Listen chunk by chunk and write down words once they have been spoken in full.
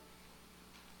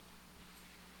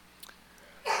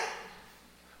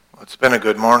It's been a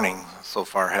good morning so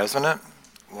far, hasn't it?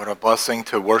 What a blessing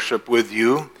to worship with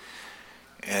you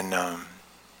and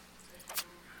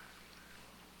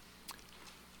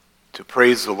to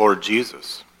praise the Lord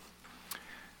Jesus.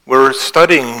 We're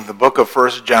studying the book of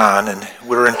 1 John, and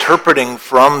we're interpreting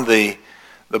from the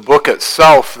book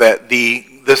itself that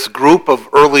this group of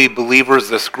early believers,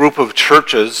 this group of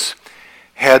churches,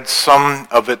 had some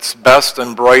of its best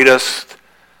and brightest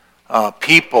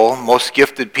people, most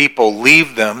gifted people,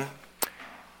 leave them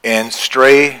and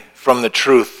stray from the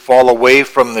truth, fall away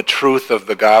from the truth of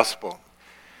the gospel.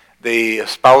 They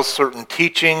espouse certain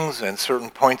teachings and certain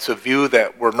points of view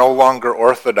that were no longer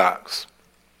orthodox.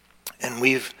 And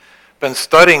we've been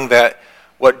studying that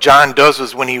what John does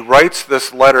is when he writes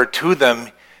this letter to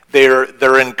them,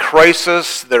 they're in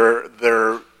crisis,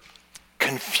 they're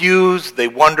confused, they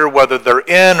wonder whether they're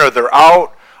in or they're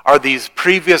out. Are these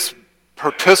previous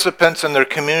participants in their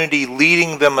community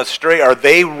leading them astray? Are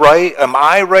they right? Am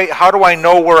I right? How do I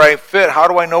know where I fit? How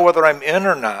do I know whether I'm in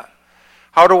or not?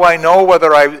 How do I know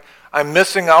whether I'm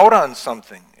missing out on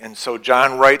something? And so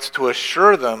John writes to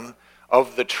assure them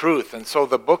of the truth. And so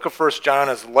the book of 1 John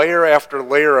is layer after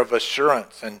layer of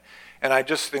assurance. And I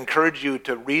just encourage you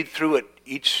to read through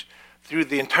it through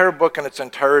the entire book in its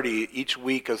entirety each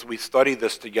week as we study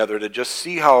this together, to just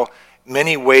see how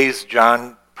many ways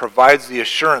John provides the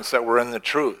assurance that we're in the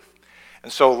truth.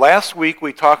 And so last week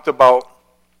we talked about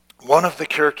one of the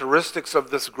characteristics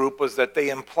of this group was that they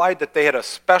implied that they had a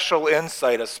special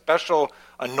insight, a special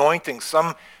anointing,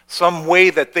 some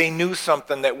way that they knew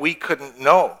something that we couldn't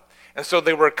know. And so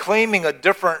they were claiming a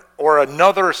different or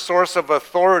another source of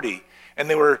authority. And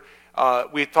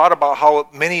we thought about how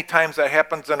many times that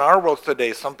happens in our world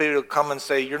today. Somebody will come and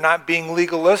say, you're not being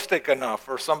legalistic enough,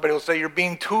 or somebody will say you're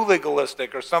being too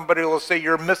legalistic, or somebody will say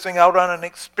you're missing out on an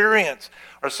experience,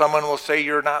 or someone will say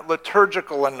you're not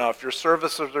liturgical enough, your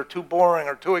services are too boring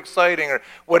or too exciting, or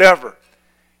whatever.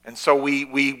 And so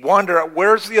we wonder,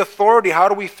 where's the authority? How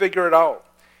do we figure it out?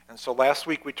 And so last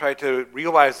week we tried to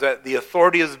realize that the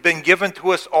authority has been given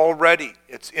to us already.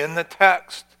 It's in the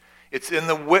text. It's in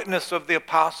the witness of the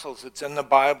apostles. It's in the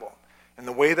Bible. And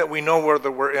the way that we know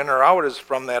whether we're in or out is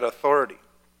from that authority.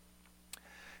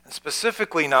 And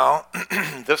specifically now,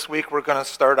 this week we're going to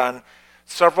start on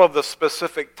several of the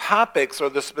specific topics or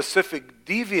the specific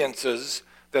deviances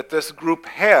that this group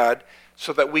had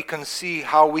so that we can see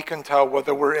how we can tell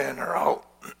whether we're in or out.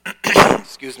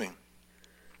 Excuse me.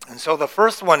 And so the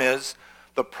first one is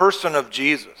the person of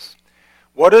Jesus.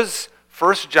 What does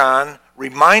 1 John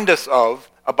remind us of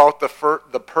about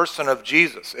the person of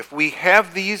Jesus? If we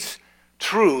have these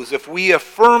truths, if we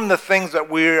affirm the things that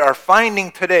we are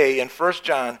finding today in 1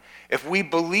 John, if we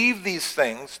believe these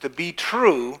things to be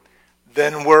true,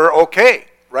 then we're okay,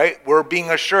 right? We're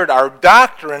being assured our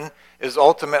doctrine is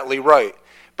ultimately right.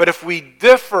 But if we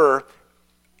differ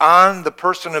on the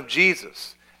person of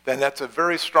Jesus, then that's a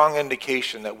very strong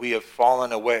indication that we have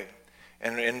fallen away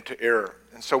and into error.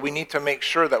 And so we need to make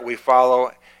sure that we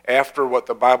follow after what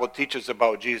the Bible teaches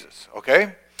about Jesus,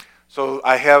 okay? So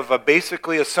I have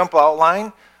basically a simple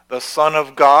outline: the Son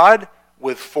of God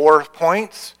with 4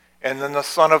 points, and then the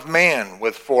Son of Man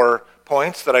with 4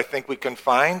 points that I think we can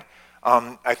find.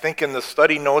 I think in the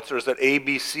study notes there's an A,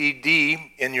 B, C,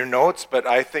 D in your notes, but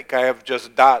I think I have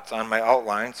just dots on my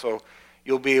outline, so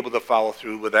you'll be able to follow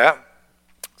through with that.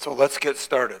 So let's get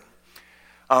started.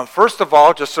 First of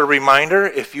all, just a reminder,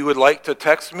 if you would like to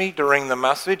text me during the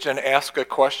message and ask a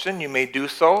question, you may do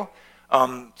so.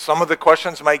 Some of the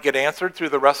questions might get answered through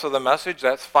the rest of the message.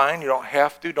 That's fine. You don't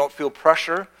have to. Don't feel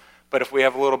pressure. But if we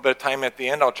have a little bit of time at the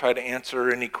end, I'll try to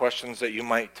answer any questions that you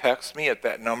might text me at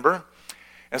that number.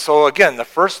 And so again, the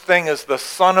first thing is the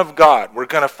Son of God. We're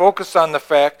going to focus on the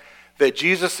fact that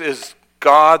Jesus is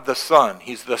God the Son.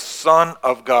 He's the Son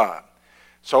of God.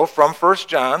 So from 1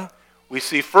 John, we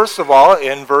see, first of all,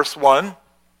 in verse 1,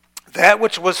 that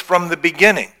which was from the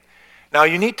beginning. Now,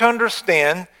 you need to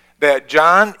understand that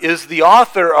John is the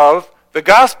author of the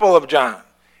Gospel of John.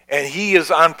 And he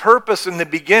is on purpose in the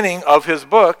beginning of his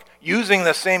book using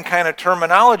the same kind of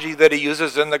terminology that he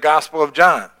uses in the Gospel of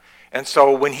John. And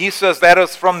so when he says that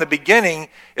is from the beginning,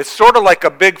 it's sort of like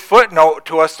a big footnote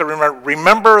to us to remember.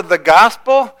 Remember the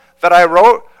Gospel that I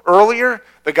wrote earlier?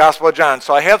 The Gospel of John.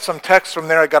 So I have some text from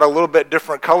there. I got a little bit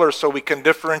different colors so we can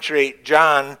differentiate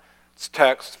John's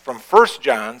text from 1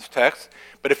 John's text.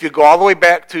 But if you go all the way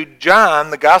back to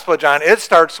John, the Gospel of John, it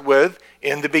starts with,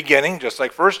 in the beginning, just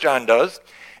like 1 John does.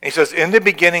 And he says, in the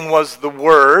beginning was the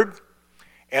Word,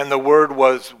 and the Word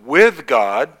was with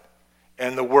God,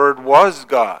 and the Word was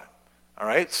God. All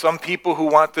right? Some people who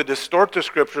want to distort the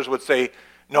Scriptures would say,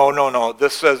 No.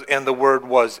 This says, and the Word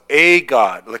was a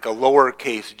God, like a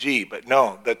lowercase g. But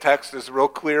no, the text is real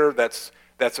clear. That's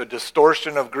a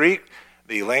distortion of Greek.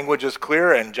 The language is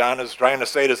clear, and John is trying to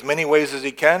say it as many ways as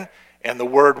he can. And the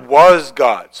Word was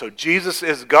God. So Jesus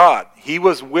is God. He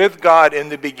was with God in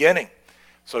the beginning.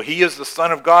 So he is the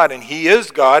Son of God, and he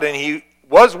is God, and he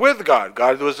was with God.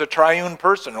 God was a triune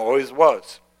person, always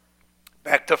was.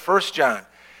 Back to 1 John.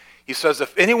 He says,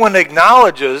 if anyone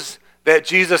acknowledges that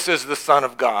Jesus is the Son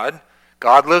of God,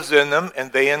 God lives in them,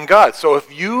 and they in God. So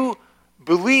if you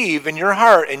believe in your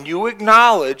heart and you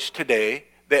acknowledge today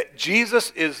that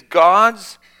Jesus is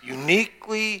God's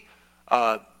uniquely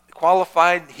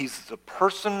qualified, he's the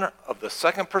person of the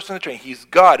second person of the Trinity. He's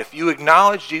God. If you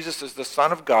acknowledge Jesus as the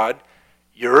Son of God,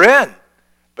 you're in.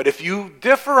 But if you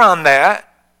differ on that,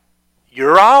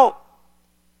 you're out.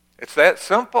 It's that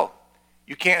simple.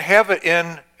 You can't have it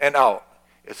in and out.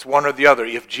 It's one or the other.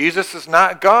 If Jesus is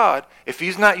not God, if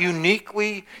he's not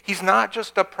uniquely, he's not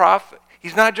just a prophet.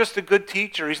 He's not just a good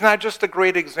teacher. He's not just a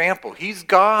great example. He's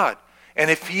God. And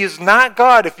if he is not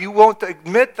God, if you won't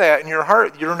admit that in your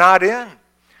heart, you're not in.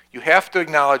 You have to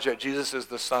acknowledge that Jesus is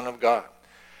the Son of God.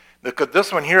 Look at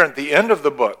this one here at the end of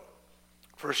the book,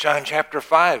 1 John chapter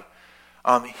 5.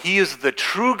 He is the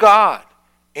true God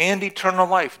and eternal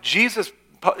life.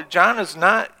 John is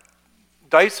not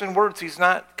dicing words. He's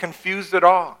not confused at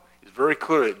all. He's very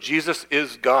clear that Jesus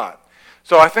is God.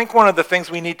 So I think one of the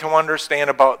things we need to understand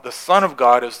about the Son of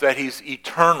God is that he's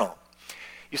eternal.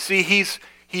 You see,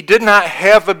 he did not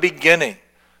have a beginning.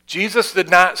 Jesus did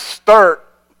not start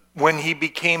when he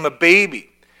became a baby.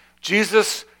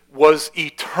 Jesus was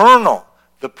eternal.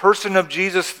 The person of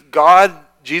Jesus, God,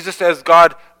 Jesus as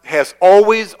God, has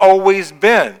always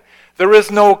been. There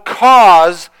is no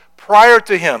cause prior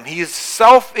to him. He is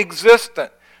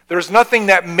self-existent. There's nothing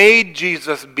that made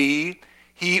Jesus be.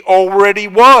 He already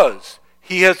was.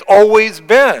 He has always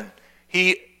been.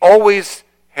 He always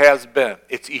has been.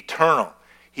 It's eternal.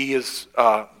 He's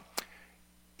a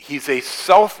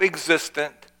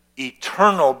self-existent,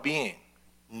 eternal being.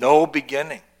 No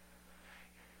beginning.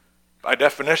 By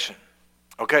definition.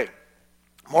 Okay.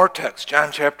 More text.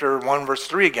 John chapter 1 verse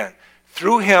 3 again.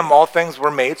 Through him all things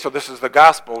were made. So this is the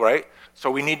gospel, right? So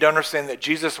we need to understand that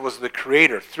Jesus was the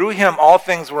creator. Through him all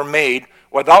things were made.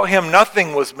 Without him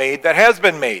nothing was made that has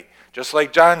been made. Just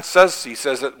like John says, he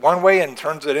says it one way and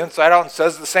turns it inside out and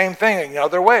says the same thing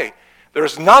another way.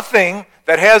 There's nothing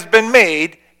that has been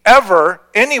made ever,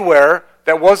 anywhere,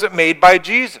 that wasn't made by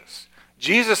Jesus.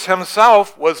 Jesus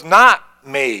himself was not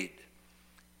made.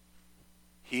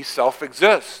 He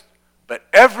self-exists. But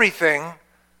everything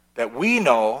that we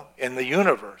know in the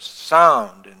universe,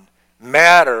 sound and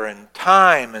matter and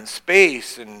time and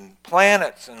space and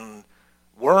planets and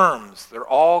worms, they're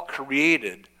all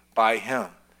created by him,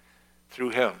 through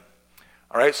him.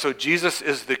 All right, so Jesus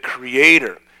is the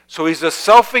creator. So he's a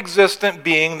self-existent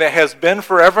being that has been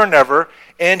forever and ever,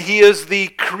 and he is the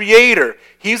creator.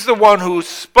 He's the one who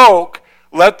spoke,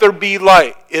 let there be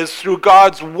light. Is through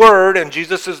God's word, and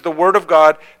Jesus is the word of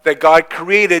God that God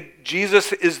created.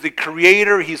 Jesus is the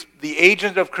creator. He's the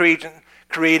agent of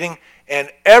creating, and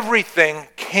everything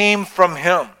came from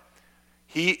him.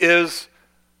 He is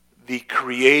the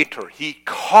creator. He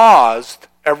caused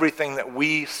everything that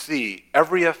we see.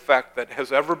 Every effect that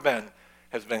has ever been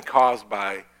has been caused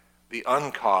by the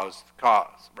uncaused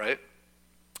cause, right?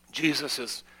 Jesus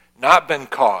has not been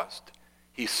caused.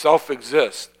 He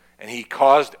self-exists, and he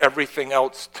caused everything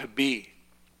else to be.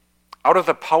 Out of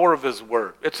the power of his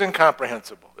word. It's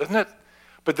incomprehensible, isn't it?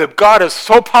 But the God is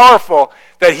so powerful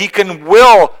that he can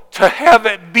will to have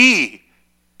it be.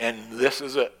 And this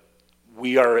is it.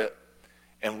 We are it.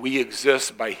 And we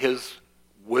exist by his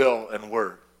will and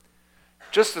word.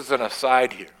 Just as an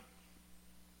aside here,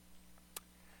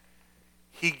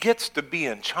 he gets to be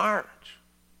in charge,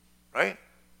 right?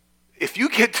 If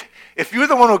you're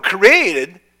the one who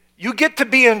created, you get to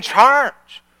be in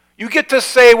charge. You get to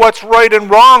say what's right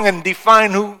and wrong and define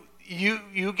who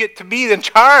you get to be in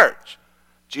charge.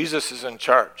 Jesus is in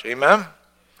charge. Amen?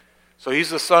 So he's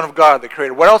the Son of God, the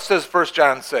creator. What else does 1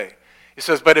 John say? He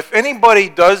says, but if anybody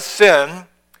does sin,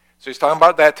 so he's talking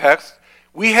about that text,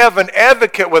 we have an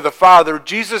advocate with the Father,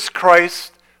 Jesus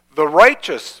Christ, the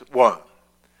righteous one.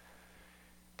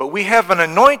 But we have an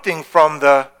anointing from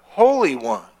the Holy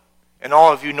One. And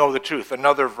all of you know the truth.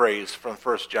 Another phrase from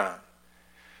 1 John.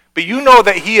 But you know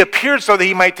that he appeared so that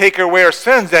he might take away our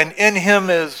sins, and in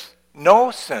him is no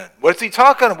sin. What's he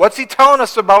telling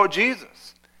us about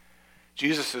Jesus?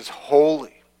 Jesus is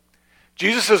holy.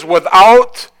 Jesus is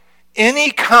without any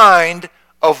kind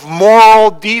of moral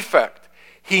defect.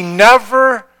 He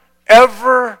never,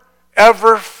 ever,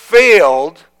 ever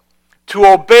failed to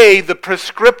obey the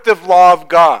prescriptive law of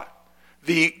God,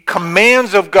 the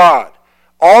commands of God,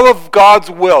 all of God's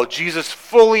will, Jesus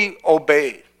fully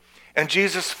obeyed. And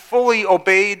Jesus fully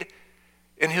obeyed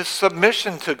in his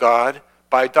submission to God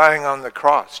by dying on the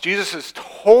cross. Jesus is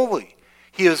holy.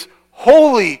 He is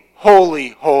holy,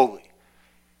 holy, holy.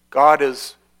 God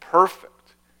is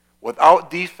perfect, without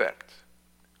defect,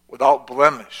 without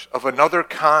blemish, of another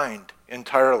kind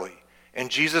entirely. And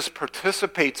Jesus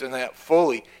participates in that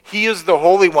fully. He is the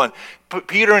Holy One.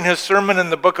 Peter, in his sermon in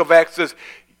the book of Acts, says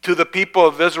to the people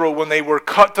of Israel when they were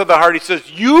cut to the heart, he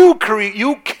says, you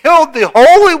killed the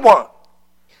Holy One,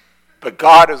 but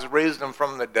God has raised him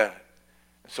from the dead.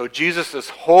 So Jesus is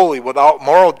holy, without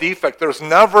moral defect. There's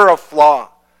never a flaw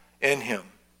in him.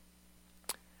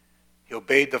 He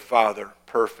obeyed the Father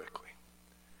perfectly.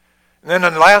 And then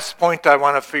the last point I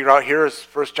want to figure out here is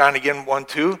 1 John again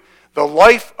 1:2. The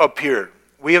life appeared.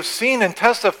 We have seen and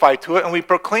testified to it, and we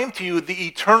proclaim to you the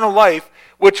eternal life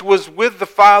which was with the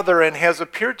Father and has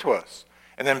appeared to us.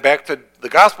 And then back to the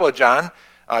Gospel of John,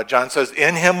 John says,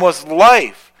 in him was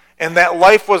life, and that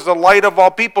life was the light of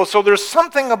all people. So there's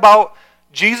something about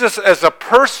Jesus as a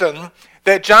person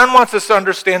that John wants us to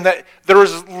understand, that there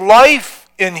is life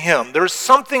in him. There's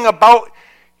something about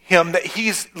him that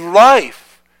he's life.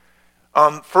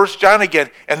 1 John again,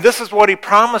 and this is what he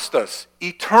promised us,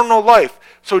 eternal life.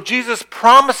 So Jesus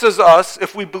promises us,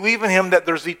 if we believe in him, that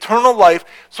there's eternal life.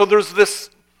 So there's this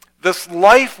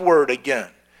life word again.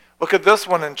 Look at this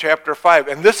one in chapter 5.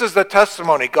 And this is the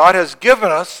testimony. God has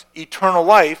given us eternal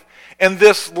life, and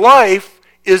this life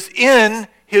is in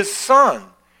his Son.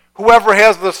 Whoever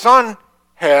has the Son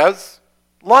has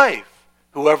life.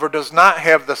 Whoever does not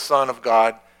have the Son of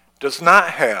God does not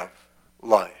have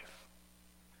life.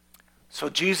 So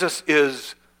Jesus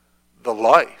is the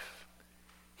life.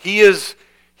 He is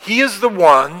the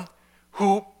one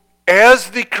who, as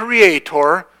the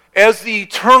Creator, as the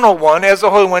Eternal One, as the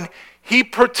Holy One, he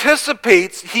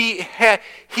participates. He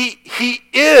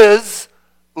is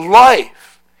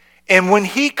life. And when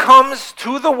he comes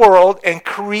to the world and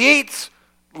creates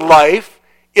life,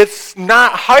 it's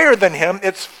not higher than him,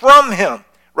 it's from him,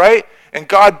 right? And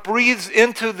God breathes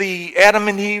into the Adam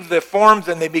and Eve the forms,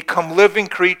 and they become living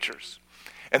creatures.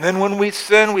 And then when we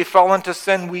sin, we fall into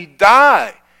sin, we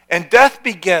die. And death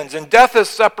begins. And death is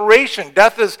separation.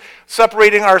 Death is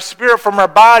separating our spirit from our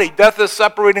body. Death is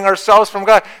separating ourselves from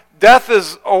God. Death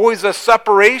is always a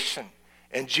separation.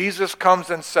 And Jesus comes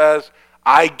and says,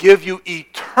 I give you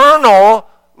eternal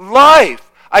life.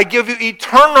 I give you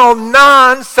eternal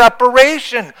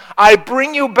non-separation. I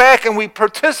bring you back and we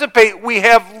participate. We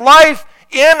have life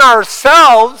in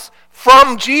ourselves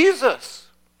from Jesus.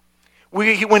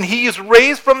 When he is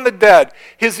raised from the dead,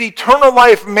 his eternal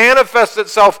life manifests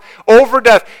itself over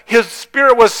death. His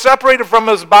spirit was separated from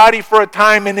his body for a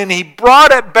time, and then he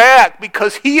brought it back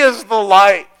because he is the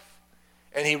life.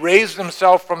 And he raised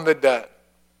himself from the dead.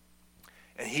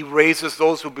 And he raises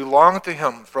those who belong to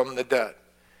him from the dead.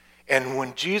 And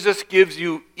when Jesus gives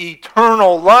you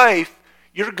eternal life,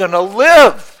 you're going to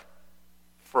live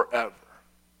forever.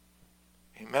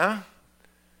 Amen?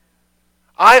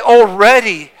 I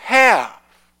already have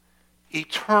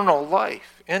eternal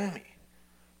life in me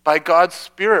by God's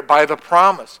Spirit, by the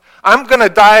promise. I'm going to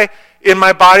die in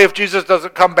my body if Jesus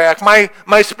doesn't come back.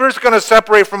 My spirit's going to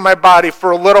separate from my body for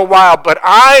a little while, but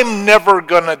I'm never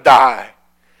going to die.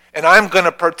 And I'm going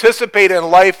to participate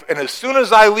in life, and as soon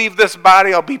as I leave this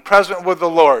body, I'll be present with the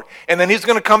Lord. And then he's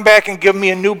going to come back and give me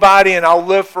a new body, and I'll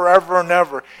live forever and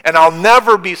ever. And I'll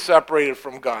never be separated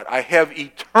from God. I have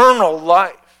eternal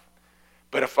life.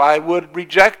 But if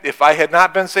I had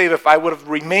not been saved, if I would have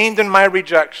remained in my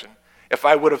rejection, if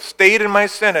I would have stayed in my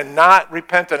sin and not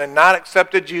repented and not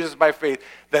accepted Jesus by faith,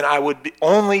 then I would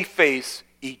only face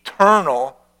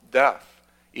eternal death,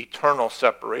 eternal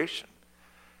separation.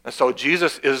 And so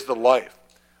Jesus is the life.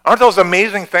 Aren't those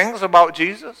amazing things about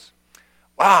Jesus?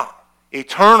 Wow,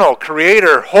 eternal,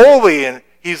 creator, holy, and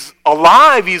he's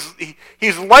alive.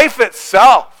 He's life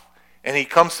itself. And he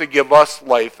comes to give us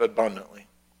life abundantly.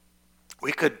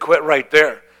 We could quit right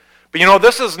there. But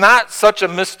this is not such a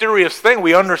mysterious thing.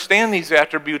 We understand these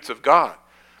attributes of God.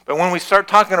 But when we start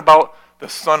talking about the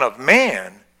Son of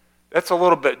Man, that's a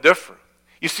little bit different.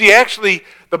 You see, actually,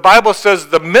 the Bible says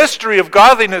the mystery of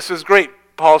godliness is great.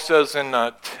 Paul says in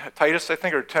Titus, I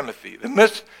think, or Timothy.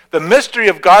 The mystery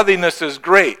of godliness is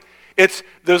great.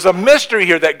 There's a mystery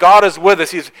here that God is with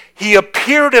us. He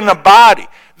appeared in a body.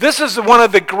 This is one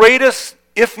of the greatest,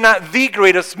 if not the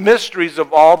greatest, mysteries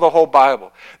of all the whole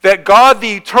Bible. That God,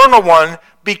 the eternal one,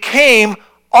 became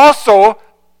also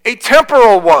a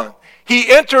temporal one. He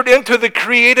entered into the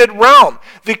created realm.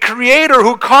 The Creator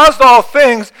who caused all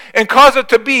things and caused it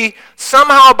to be,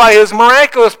 somehow by his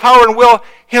miraculous power and will,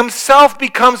 himself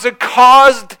becomes a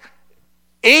caused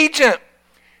agent.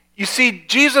 You see,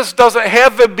 Jesus doesn't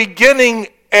have the beginning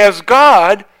as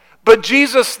God, but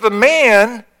Jesus the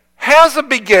man has a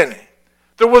beginning.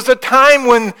 There was a time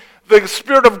when the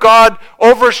Spirit of God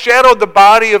overshadowed the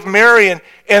body of Mary,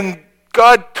 and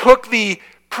God took the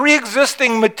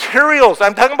pre-existing materials,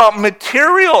 I'm talking about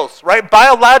materials, right?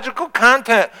 Biological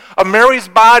content of Mary's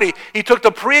body. He took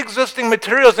the pre-existing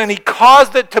materials and he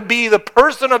caused it to be the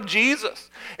person of Jesus,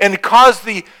 and caused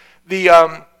the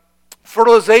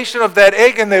fertilization of that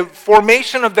egg and the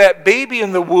formation of that baby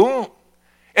in the womb.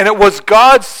 And it was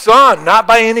God's Son, not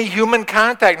by any human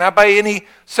contact, not by any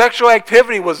sexual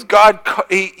activity. It was God,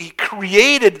 he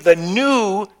created the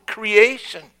new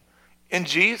creation in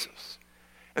Jesus.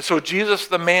 And so Jesus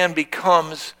the man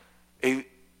becomes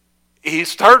he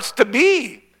starts to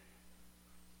be,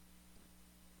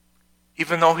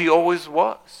 even though he always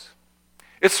was.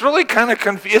 It's really kind of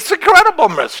confusing. It's an incredible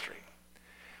mystery.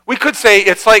 We could say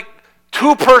it's like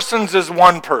two persons is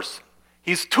one person.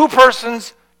 He's two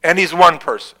persons and he's one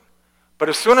person. But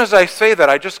as soon as I say that,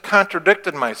 I just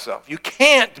contradicted myself. You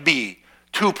can't be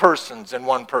two persons and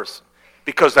one person,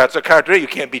 because that's a contradiction.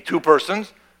 You can't be two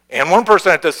persons and one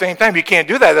person at the same time. You can't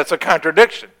do that. That's a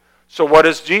contradiction. So what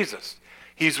is Jesus?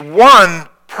 He's one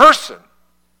person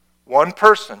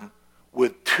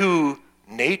with two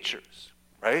natures,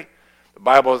 right? The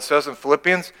Bible says in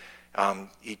Philippians,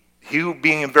 he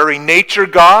being a very nature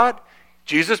God,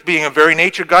 Jesus, being a very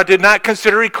nature God, did not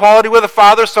consider equality with the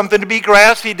Father something to be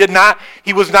grasped.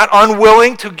 He was not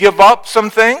unwilling to give up some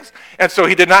things, and so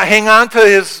he did not hang on to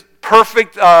his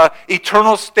perfect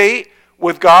eternal state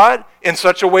with God in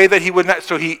such a way that he would not.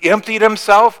 So he emptied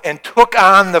himself and took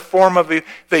on the form of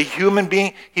the human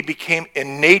being. He became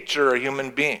in nature a human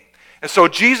being. And so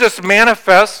Jesus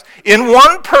manifests in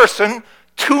one person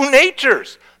two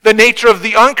natures: the nature of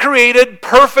the uncreated,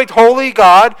 perfect, holy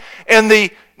God, and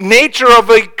the nature of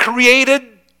a created,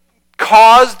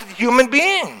 caused human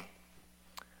being.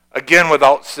 Again,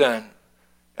 without sin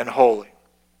and holy.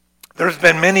 There's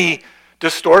been many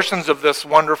distortions of this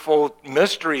wonderful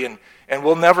mystery, and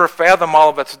we'll never fathom all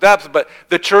of its depths, but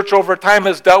the church over time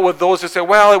has dealt with those who say,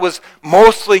 well, it was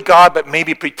mostly God, but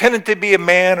maybe pretended to be a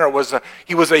man, or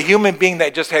he was a human being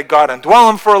that just had God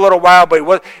indwell him for a little while, but he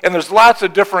was, and there's lots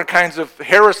of different kinds of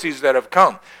heresies that have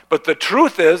come. But the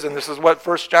truth is, and this is what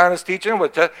 1 John is teaching,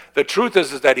 the truth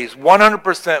is that he's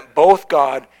 100% both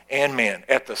God and man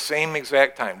at the same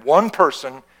exact time. One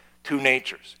person, two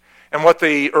natures. And what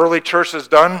the early church has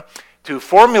done to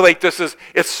formulate this is,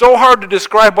 it's so hard to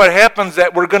describe what happens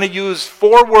that we're going to use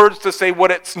 4 words to say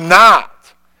what it's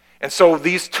not. And so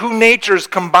these two natures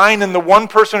combine in the one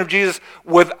person of Jesus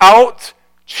without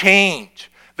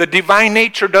change. The divine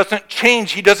nature doesn't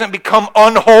change. He doesn't become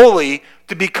unholy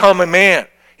to become a man.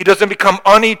 He doesn't become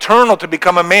uneternal to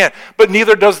become a man. But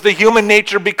neither does the human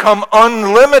nature become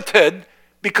unlimited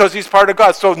because he's part of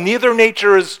God. So neither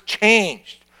nature is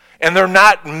changed. And they're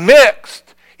not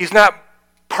mixed. He's not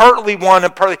partly one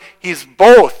and partly, he's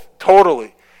both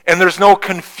totally. And there's no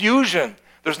confusion.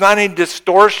 There's not any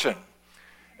distortion.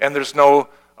 And there's no,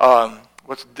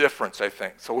 what's the difference, I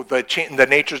think? So the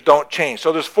natures don't change.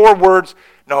 So there's 4 words: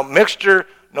 no mixture,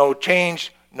 no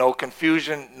change, no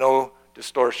confusion, no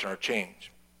distortion or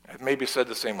change. I maybe said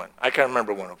the same one. I can't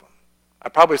remember one of them. I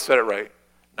probably said it right.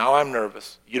 Now I'm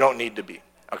nervous. You don't need to be.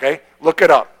 Okay? Look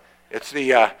it up. It's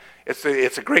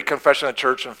a great confession of the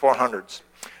church in 400s.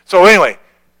 So anyway,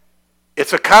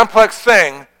 it's a complex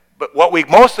thing, but what we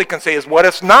mostly can say is what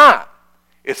it's not.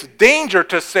 It's a danger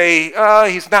to say,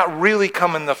 he's not really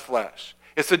come in the flesh.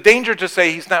 It's a danger to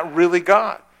say he's not really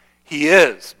God. He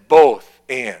is both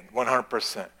and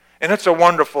 100%. And it's a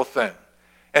wonderful thing.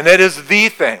 And it is the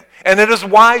thing. And it is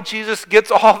why Jesus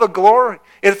gets all the glory.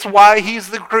 It's why he's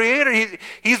the creator.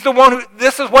 He's the one who,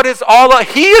 this is what it's all about.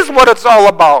 He is what it's all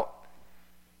about.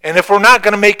 And if we're not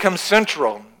going to make him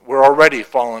central, we're already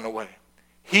falling away.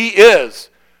 He is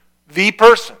the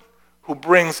person who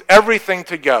brings everything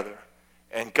together,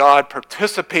 and God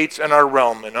participates in our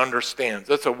realm and understands.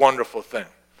 That's a wonderful thing.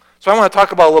 So I want to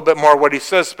talk about a little bit more what he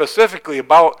says specifically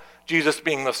about Jesus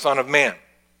being the Son of Man.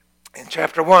 In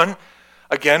chapter 1,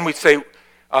 again, we say,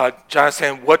 John is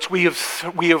saying, which we have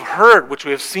heard, which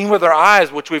we have seen with our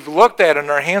eyes, which we've looked at and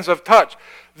our hands have touched.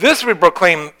 This we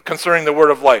proclaim concerning the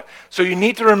word of life. So you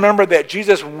need to remember that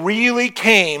Jesus really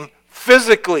came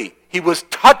physically. He was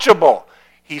touchable.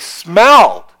 He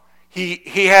smelled.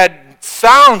 He had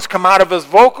sounds come out of his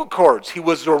vocal cords. He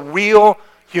was a real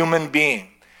human being.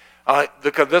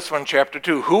 Look at this one, chapter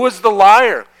 2. Who is the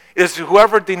liar? It is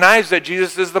whoever denies that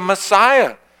Jesus is the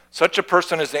Messiah. Such a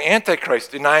person is the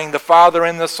Antichrist, denying the Father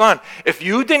and the Son. If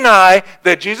you deny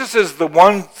that Jesus is the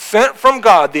one sent from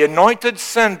God, the anointed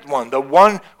sent one, the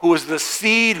one who is the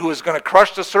seed who is going to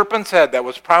crush the serpent's head that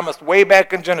was promised way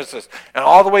back in Genesis and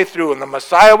all the way through, and the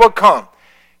Messiah will come.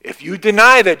 If you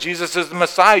deny that Jesus is the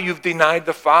Messiah, you've denied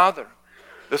the Father.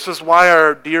 This is why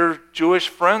our dear Jewish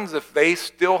friends, if they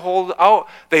still hold out,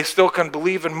 they still can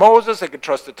believe in Moses, they can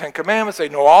trust the Ten Commandments, they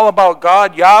know all about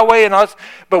God, Yahweh, and us.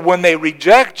 But when they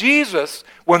reject Jesus,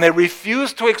 when they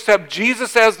refuse to accept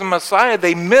Jesus as the Messiah,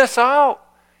 they miss out.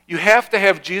 You have to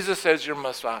have Jesus as your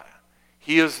Messiah.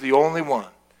 He is the only one.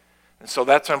 And so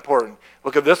that's important.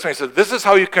 Look at this one. He says, this is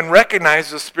how you can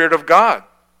recognize the Spirit of God.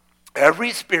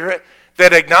 Every spirit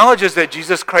that acknowledges that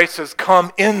Jesus Christ has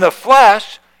come in the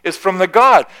flesh is from the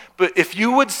God. But if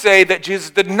you would say that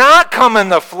Jesus did not come in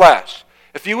the flesh,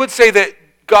 if you would say that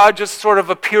God just sort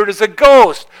of appeared as a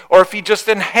ghost, or if he just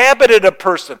inhabited a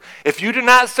person, if you do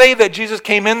not say that Jesus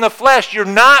came in the flesh, you're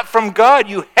not from God.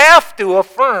 You have to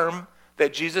affirm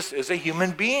that Jesus is a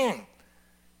human being,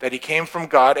 that he came from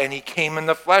God and he came in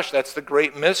the flesh. That's the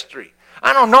great mystery.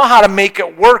 I don't know how to make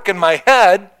it work in my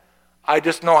head. I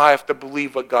just know I have to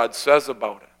believe what God says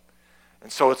about it.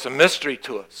 And so it's a mystery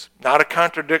to us. Not a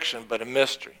contradiction, but a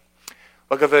mystery.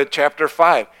 Look at the chapter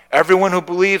 5. Everyone who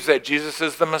believes that Jesus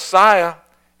is the Messiah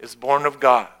is born of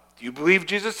God. Do you believe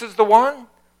Jesus is the one?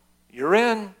 You're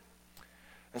in.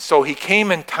 And so he came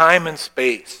in time and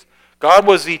space. God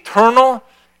was eternal.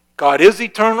 God is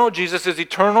eternal. Jesus is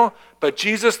eternal. But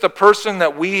Jesus, the person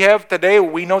that we have today,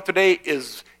 we know today,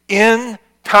 is in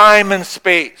time and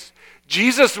space.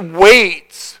 Jesus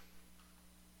waits.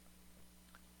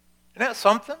 Isn't that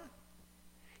something?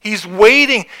 He's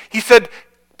waiting. He said,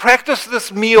 practice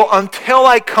this meal until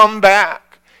I come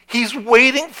back. He's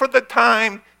waiting for the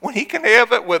time when he can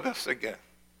have it with us again.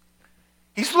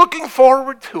 He's looking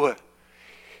forward to it.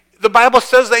 The Bible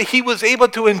says that he was able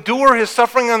to endure his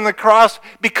suffering on the cross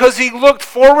because he looked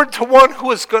forward to one who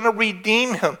was going to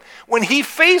redeem him. When he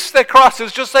faced the cross,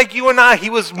 it's just like you and I.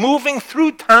 He was moving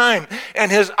through time,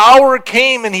 and his hour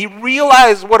came, and he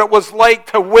realized what it was like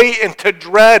to wait and to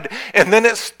dread. And then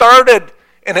it started,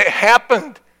 and it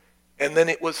happened, and then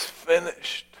it was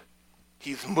finished.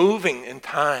 He's moving in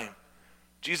time.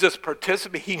 Jesus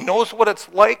participates. He knows what it's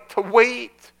like to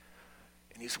wait,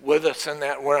 and he's with us in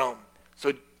that realm.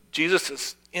 So Jesus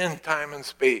is in time and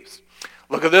space.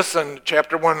 Look at this in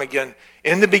chapter 1 again.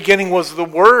 In the beginning was the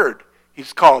Word,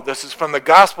 he's called. This is from the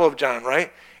Gospel of John,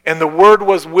 right? And the Word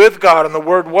was with God, and the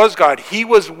Word was God. He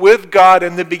was with God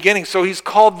in the beginning. So he's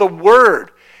called the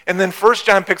Word. And then 1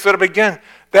 John picks it up again.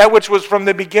 That which was from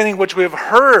the beginning, which we have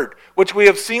heard, which we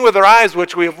have seen with our eyes,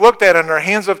 which we have looked at, and our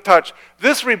hands have touched.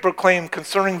 This we proclaim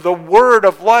concerning the Word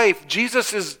of life.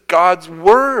 Jesus is God's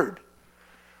Word.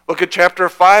 Look at chapter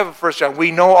 5 of 1 John.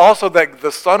 We know also that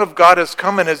the Son of God has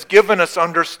come and has given us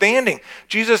understanding.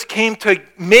 Jesus came to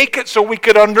make it so we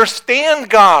could understand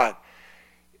God.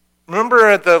 Remember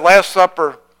at the Last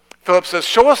Supper, Philip says,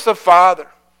 show us the Father,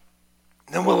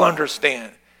 then we'll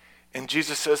understand. And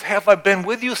Jesus says, have I been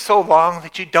with you so long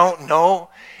that you don't know?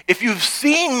 If you've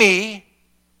seen me,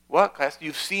 what, class?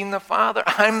 You've seen the Father.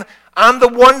 I'm the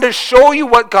one to show you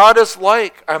what God is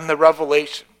like. I'm the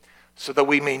revelation, so that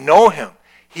we may know him.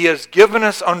 He has given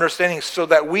us understanding so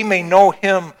that we may know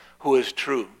him who is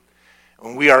true.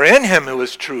 When we are in him who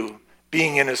is true,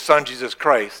 being in his Son Jesus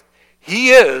Christ, he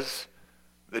is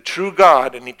the true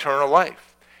God and eternal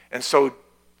life. And so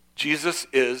Jesus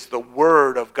is the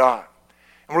Word of God.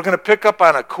 And we're going to pick up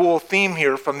on a cool theme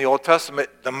here from the Old Testament.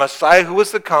 The Messiah who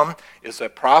is to come is a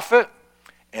prophet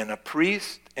and a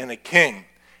priest and a king.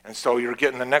 And so you're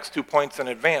getting the next 2 points in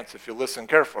advance if you listen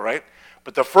careful, right?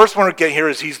 But the first one we're getting here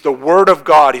is he's the Word of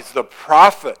God. He's the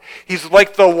prophet. He's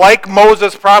like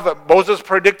Moses prophet. Moses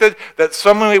predicted that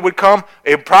somebody would come,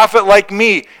 a prophet like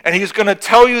me, and he's going to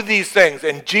tell you these things.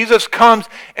 And Jesus comes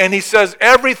and he says,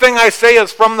 everything I say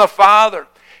is from the Father.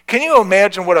 Can you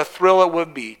imagine what a thrill it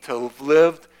would be to have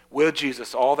lived with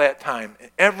Jesus all that time? And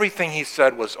everything he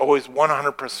said was always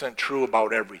 100% true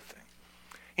about everything.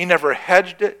 He never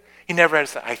hedged it. He never had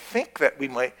to say, I think that we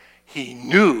might. He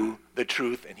knew the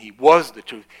truth, and he was the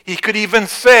truth. He could even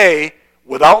say,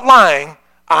 without lying,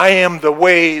 I am the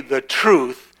way, the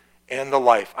truth, and the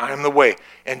life. I am the way.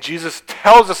 And Jesus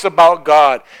tells us about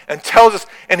God, and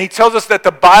he tells us that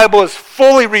the Bible is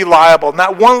fully reliable.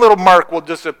 Not one little mark will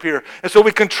disappear. And so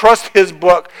we can trust his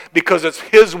book because it's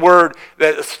his word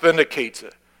that vindicates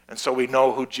it. And so we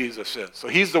know who Jesus is. So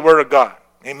he's the Word of God.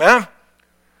 Amen?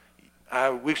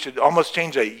 We should almost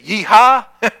change a yeehaw.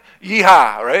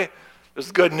 Yeehaw, right?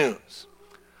 There's good news.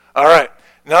 All right,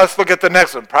 now let's look at the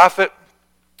next one. Prophet,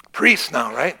 priest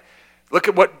now, right? Look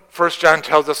at what 1 John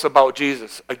tells us about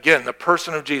Jesus. Again, the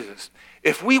person of Jesus.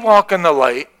 If we walk in the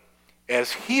light,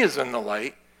 as he is in the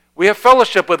light, we have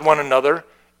fellowship with one another,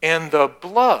 and the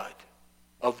blood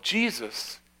of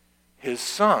Jesus, his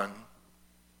son,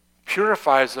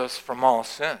 purifies us from all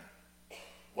sin.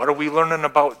 What are we learning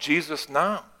about Jesus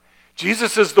now?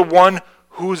 Jesus is the one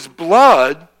whose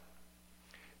blood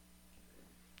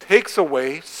takes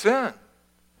away sin.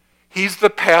 He's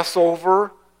the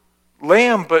Passover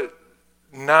lamb, but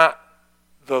not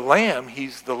the lamb.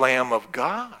 He's the Lamb of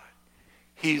God.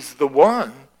 He's the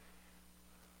one.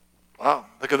 Wow,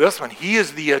 look at this one. He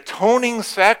is the atoning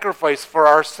sacrifice for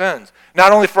our sins.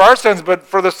 Not only for our sins, but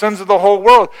for the sins of the whole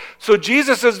world. So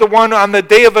Jesus is the one on the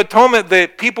Day of Atonement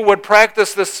that people would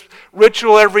practice this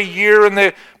ritual every year, and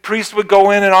the priest would go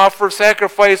in and offer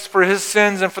sacrifice for his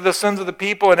sins and for the sins of the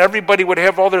people, and everybody would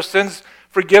have all their sins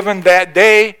forgiven that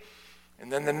day.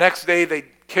 And then the next day they'd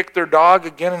kick their dog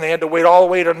again, and they had to wait all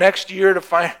the way to next year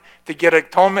to get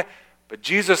atonement. But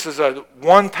Jesus is a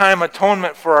one-time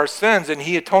atonement for our sins, and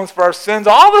he atones for our sins,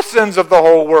 all the sins of the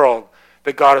whole world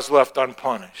that God has left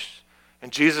unpunished.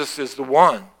 And Jesus is the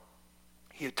one.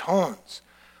 He atones.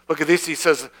 Look at this. He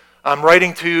says, I'm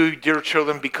writing to you, dear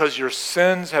children, because your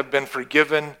sins have been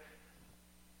forgiven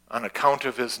on account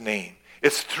of his name.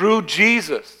 It's through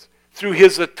Jesus, through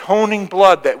his atoning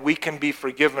blood, that we can be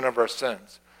forgiven of our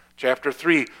sins. Chapter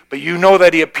 3, but you know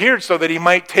that he appeared so that he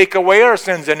might take away our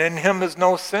sins, and in him is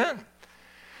no sin.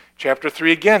 Chapter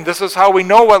 3 again, this is how we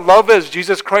know what love is.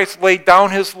 Jesus Christ laid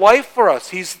down his life for us.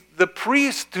 He's the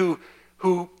priest who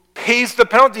pays the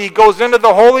penalty. He goes into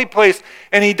the holy place,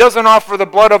 and he doesn't offer the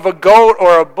blood of a goat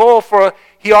or a bull.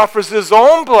 He offers his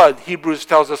own blood, Hebrews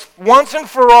tells us, once and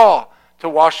for all, to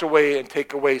wash away and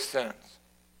take away sins.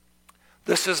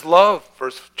 This is love,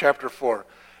 chapter 4.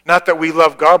 Not that we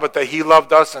love God, but that he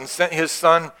loved us and sent his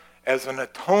son as an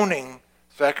atoning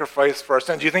sacrifice for our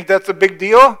sins. Do you think that's a big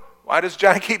deal? Why does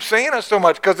John keep saying it so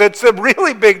much? Because it's a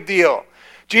really big deal.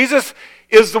 Jesus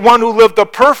is the one who lived a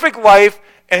perfect life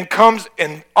and comes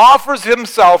and offers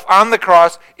himself on the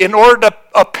cross in order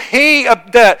to pay a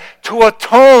debt, to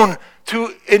atone,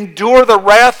 to endure the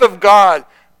wrath of God,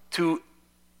 to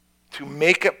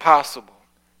make it possible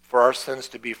for our sins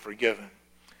to be forgiven.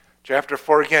 Chapter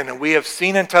 4 again, and we have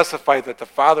seen and testified that the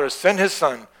Father has sent his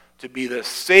Son to be the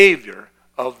Savior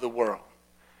of the world.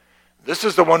 This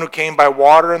is the one who came by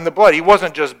water and the blood. He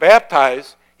wasn't just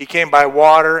baptized. He came by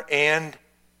water and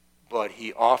blood.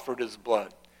 He offered his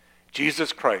blood.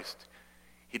 Jesus Christ.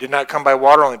 He did not come by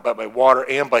water only, but by water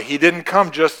and blood. He didn't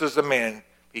come just as a man.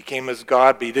 He came as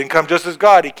God, but he didn't come just as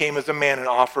God. He came as a man and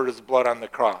offered his blood on the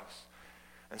cross.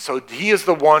 And so he is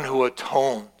the one who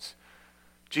atones.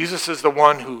 Jesus is the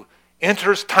one who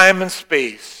enters time and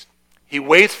space. He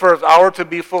waits for his hour to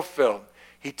be fulfilled.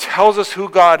 He tells us who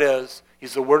God is.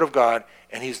 He's the Word of God,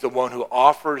 and he's the one who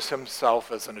offers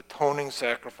himself as an atoning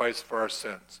sacrifice for our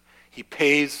sins. He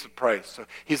pays the price. So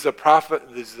he's the prophet,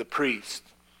 he's the priest,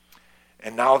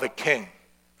 and now the king.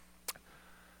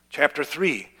 Chapter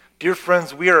 3, dear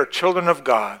friends, we are children of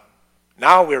God.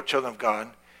 Now we are children of God,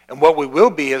 and what we will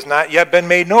be has not yet been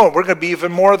made known. We're going to be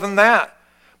even more than that.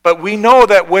 But we know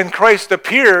that when Christ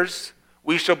appears,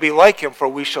 we shall be like him, for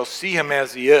we shall see him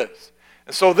as he is.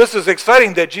 And so this is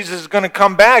exciting that Jesus is going to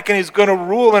come back and he's going to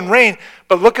rule and reign.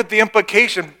 But look at the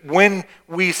implication when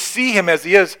we see him as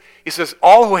he is. He says,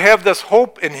 all who have this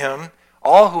hope in him,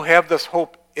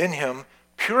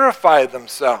 purify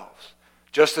themselves,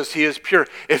 just as he is pure.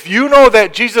 If you know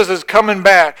that Jesus is coming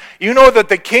back, you know that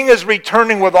the king is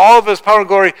returning with all of his power and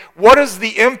glory, what is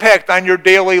the impact on your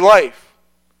daily life?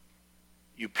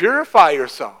 You purify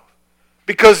yourself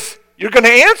because you're going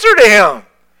to answer to him.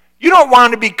 You don't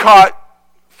want to be caught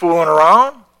fooling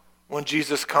around when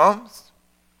Jesus comes.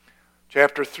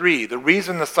 Chapter 3, the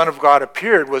reason the Son of God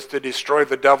appeared was to destroy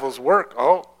the devil's work.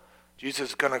 Oh, Jesus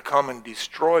is going to come and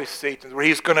destroy Satan.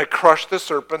 He's going to crush the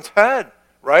serpent's head,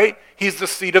 right? He's the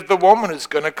seed of the woman who's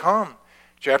going to come.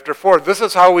 Chapter 4, this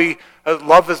is how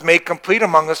love is made complete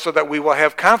among us so that we will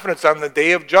have confidence on the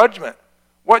day of judgment.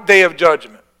 What day of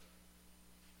judgment?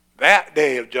 That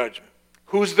day of judgment.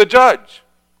 Who's the judge?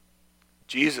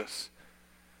 Jesus.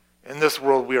 In this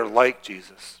world, we are like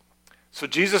Jesus. So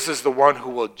Jesus is the one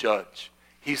who will judge.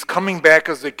 He's coming back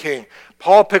as the king.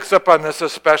 Paul picks up on this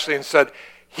especially and said,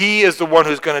 he is the one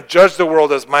who's going to judge the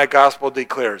world as my gospel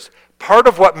declares. Part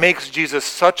of what makes Jesus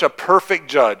such a perfect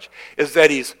judge is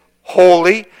that he's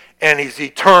holy and he's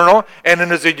eternal, and in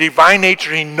his divine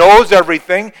nature, he knows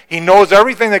everything. He knows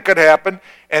everything that could happen,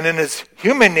 and in his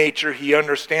human nature, he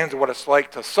understands what it's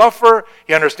like to suffer.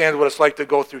 He understands what it's like to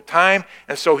go through time,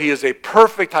 and so he is a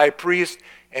perfect high priest,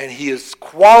 and he is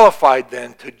qualified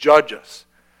then to judge us.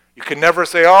 You can never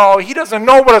say, oh, he doesn't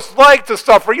know what it's like to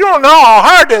suffer. You don't know how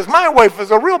hard it is. My wife is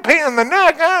a real pain in the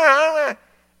neck.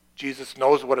 Jesus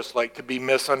knows what it's like to be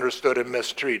misunderstood and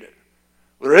mistreated.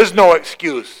 There is no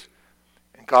excuse.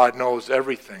 And God knows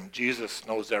everything. Jesus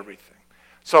knows everything.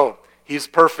 So, he's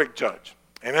perfect judge.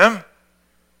 Amen?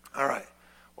 All right.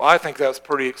 Well, I think that's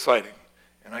pretty exciting.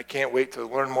 And I can't wait to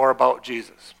learn more about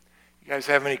Jesus. You guys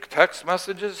have any text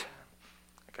messages?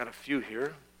 I got a few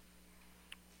here.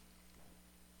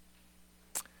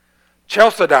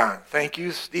 Chalcedon, thank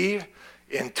you, Steve.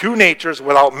 In two natures,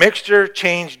 without mixture,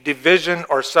 change, division,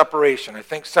 or separation. I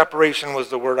think separation was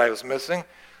the word I was missing.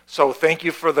 So thank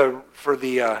you for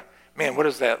the man, what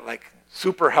is that, like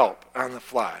super help on the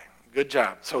fly. Good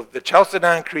job. So the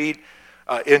Chalcedon Creed,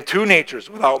 in two natures,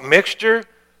 without mixture,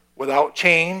 without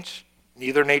change,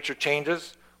 neither nature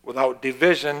changes, without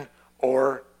division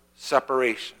or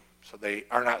separation. So they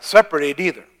are not separated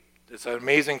either. It's an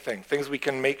amazing thing. Things we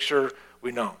can make sure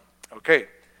we know. Okay.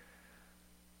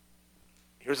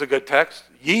 Here's a good text.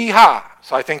 Yeehaw.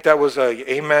 So I think that was a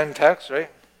amen text, right?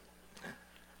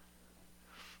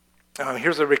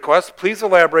 Here's a request. Please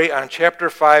elaborate on chapter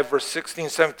 5, verse 16,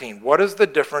 17. What is the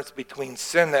difference between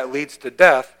sin that leads to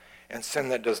death and sin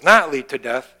that does not lead to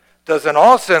death? Doesn't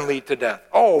all sin lead to death?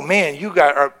 Oh, man,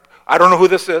 I don't know who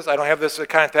this is. I don't have this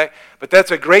contact. But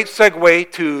that's a great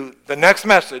segue to the next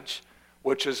message,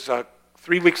 which is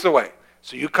 3 weeks away.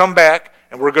 So you come back,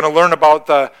 and we're going to learn about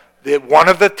one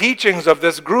of the teachings of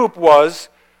this group was,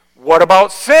 what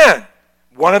about sin?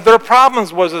 One of their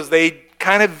problems was they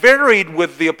kind of varied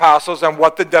with the apostles on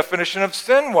what the definition of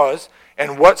sin was,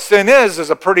 and what sin is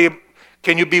a pretty,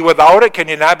 can you be without it? Can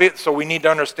you not be? So we need to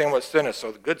understand what sin is.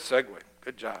 So good segue.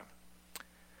 Good job.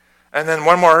 And then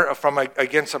one more from,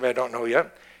 again, somebody I don't know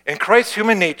yet. In Christ's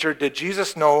human nature, did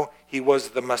Jesus know he was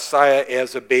the Messiah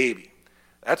as a baby?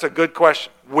 That's a good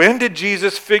question. When did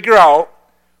Jesus figure out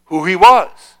who he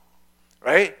was?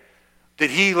 Right?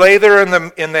 Did he lay there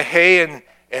in the hay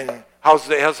and how's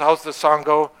the song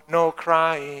go? No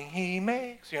crying he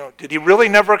makes. Did he really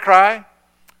never cry?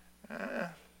 I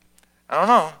don't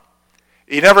know.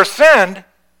 He never sinned.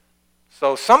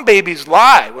 So some babies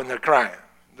lie when they're crying.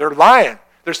 They're lying.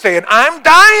 They're saying, I'm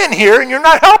dying here and you're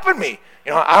not helping me.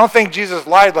 I don't think Jesus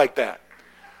lied like that.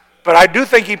 But I do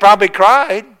think he probably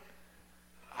cried.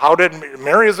 How did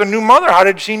Mary, as a new mother, how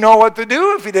did she know what to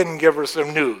do if he didn't give her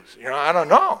some news? I don't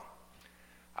know.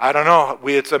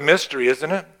 It's a mystery,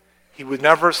 isn't it? He would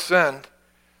never sinned.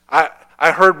 I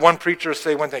heard one preacher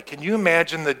say one thing. Can you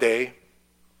imagine the day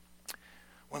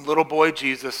when little boy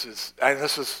Jesus is, and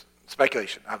this is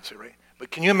speculation, obviously, right?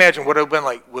 But can you imagine what it would have been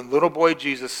like when little boy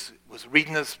Jesus was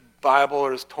reading his Bible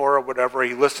or his Torah, or whatever,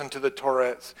 he listened to the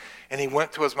Torah, and he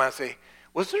went to his mom and say,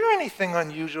 was there anything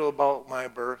unusual about my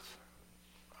birth?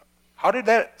 How did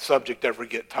that subject ever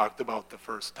get talked about the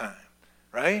first time,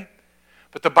 right?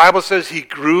 But the Bible says he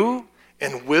grew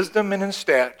in wisdom and in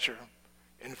stature,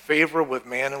 in favor with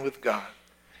man and with God.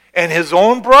 And his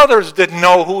own brothers didn't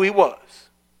know who he was.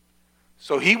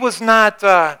 So he was not,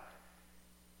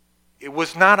 it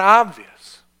was not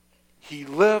obvious. He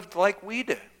lived like we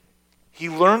did. He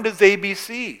learned his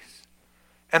ABCs.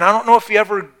 And I don't know if he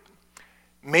ever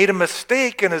made a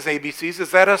mistake in his ABCs. Is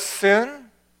that a sin?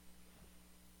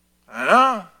 I don't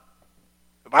know.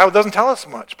 The Bible doesn't tell us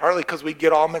much, partly because we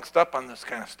get all mixed up on this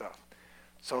kind of stuff.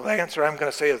 So the answer I'm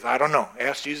going to say is, I don't know.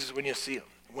 Ask Jesus when you see him.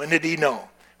 When did he know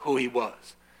who he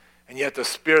was? And yet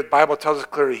the Bible tells us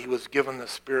clearly he was given the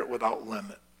Spirit without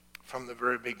limit from the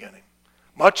very beginning.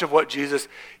 Much of what Jesus,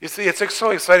 you see, it's so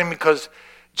exciting because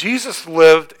Jesus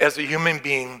lived as a human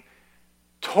being,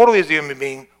 totally as a human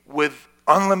being, with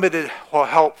unlimited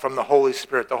help from the Holy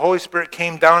Spirit. The Holy Spirit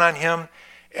came down on him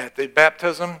at the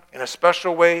baptism in a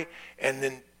special way, and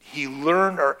then he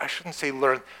learned, or I shouldn't say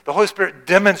learned, the Holy Spirit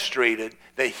demonstrated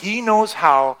that he knows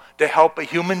how to help a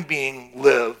human being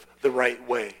live the right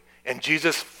way. And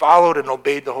Jesus followed and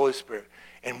obeyed the Holy Spirit.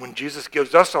 And when Jesus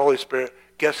gives us the Holy Spirit,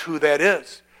 guess who that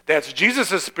is? That's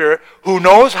Jesus' Spirit who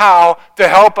knows how to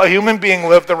help a human being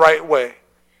live the right way.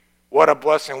 What a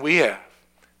blessing we have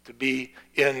to be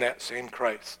in that same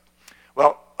Christ.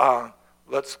 Well,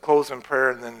 let's close in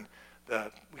prayer and then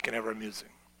we can have our music.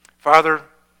 Father,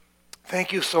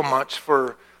 thank you so much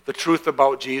for the truth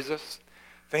about Jesus.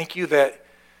 Thank you that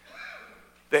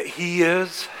he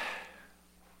is,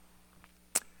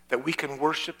 that we can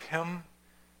worship him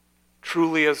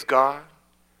truly as God.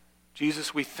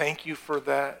 Jesus, we thank you for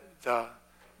that.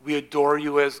 We adore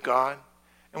you as God.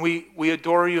 And we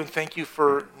adore you and thank you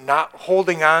for not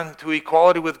holding on to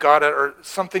equality with God or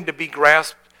something to be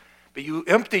grasped, but you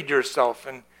emptied yourself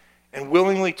and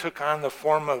willingly took on the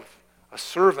form of a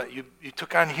servant. You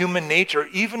took on human nature,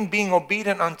 even being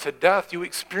obedient unto death. You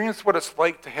experienced what it's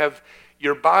like to have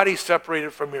your body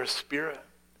separated from your spirit.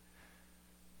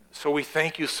 So we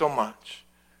thank you so much.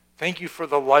 Thank you for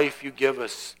the life you give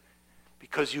us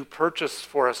because you purchased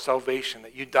for us salvation,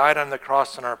 that you died on the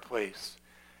cross in our place.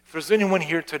 If there's anyone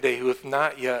here today who hath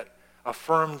not yet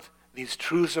affirmed these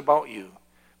truths about you,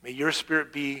 may your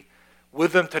Spirit be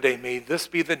with them today. May this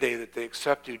be the day that they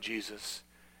accept you, Jesus,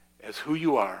 as who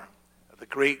you are, the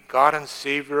great God and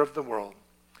Savior of the world.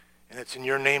 And it's in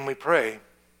your name we pray.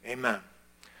 Amen.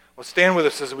 Well, stand with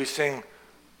us as we sing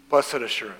Blessed Assurance.